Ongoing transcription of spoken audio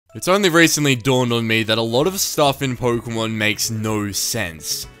It's only recently dawned on me that a lot of stuff in Pokemon makes no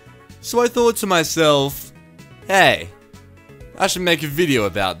sense. So I thought to myself, hey, I should make a video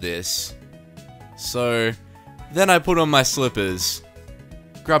about this. So then I put on my slippers,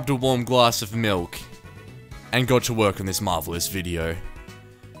 grabbed a warm glass of milk, and got to work on this marvelous video.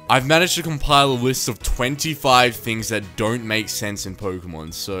 I've managed to compile a list of 25 things that don't make sense in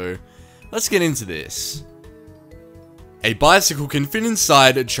Pokemon, so let's get into this. A bicycle can fit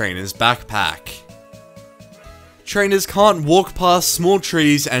inside a trainer's backpack. Trainers can't walk past small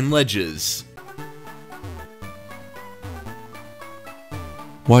trees and ledges.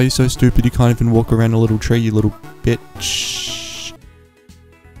 Why are you so stupid you can't even walk around a little tree, you little bitch?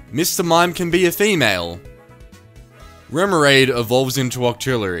 Mr. Mime can be a female. Remoraid evolves into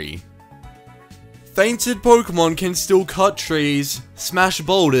Octillery. Fainted Pokemon can still cut trees, smash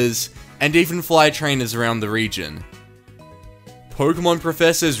boulders, and even fly trainers around the region. Pokemon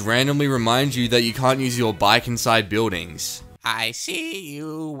professors randomly remind you that you can't use your bike inside buildings. I see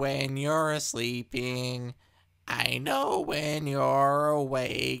you when you're sleeping. I know when you're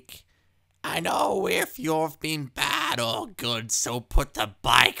awake. I know if you've been bad or good, so put the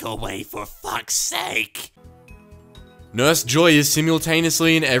bike away for fuck's sake. Nurse Joy is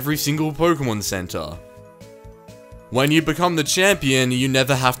simultaneously in every single Pokemon Center. When you become the champion, you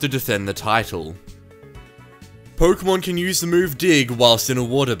never have to defend the title. Pokemon can use the move Dig whilst in a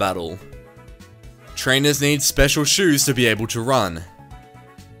water battle. Trainers need special shoes to be able to run.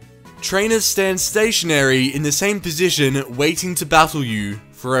 Trainers stand stationary in the same position, waiting to battle you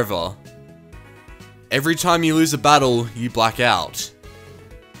forever. Every time you lose a battle, you black out.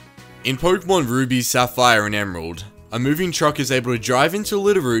 In Pokemon Ruby, Sapphire, and Emerald, a moving truck is able to drive into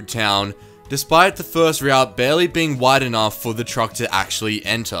Littleroot Town, despite the first route barely being wide enough for the truck to actually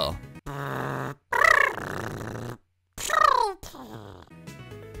enter.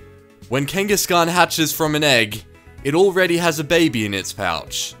 When Kangaskhan hatches from an egg, it already has a baby in its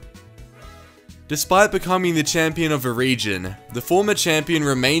pouch. Despite becoming the champion of a region, the former champion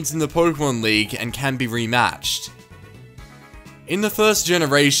remains in the Pokemon League and can be rematched. In the first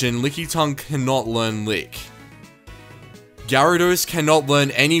generation, Lickitung cannot learn Lick. Gyarados cannot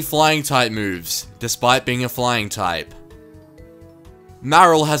learn any flying type moves, despite being a flying type.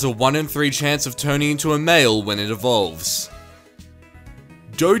 Marill has a 1 in 3 chance of turning into a male when it evolves.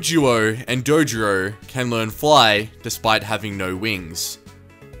 Doduo and Dodrio can learn Fly, despite having no wings.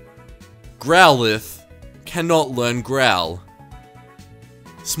 Growlithe cannot learn Growl.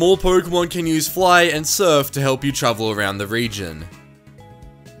 Small Pokemon can use Fly and Surf to help you travel around the region.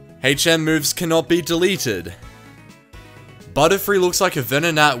 HM moves cannot be deleted. Butterfree looks like a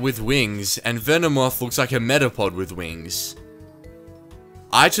Venonat with wings, and Venomoth looks like a Metapod with wings.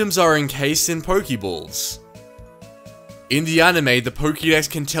 Items are encased in Pokeballs. In the anime, the Pokédex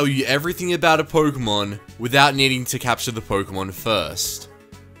can tell you everything about a Pokemon without needing to capture the Pokemon first.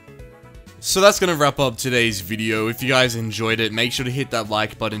 So that's gonna wrap up today's video. If you guys enjoyed it, make sure to hit that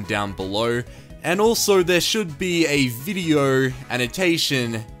like button down below. And also, there should be a video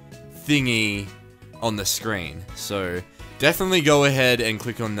annotation thingy on the screen. So definitely go ahead and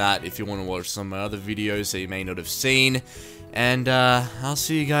click on that if you want to watch some of my other videos that you may not have seen. And I'll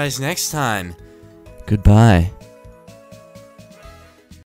see you guys next time. Goodbye.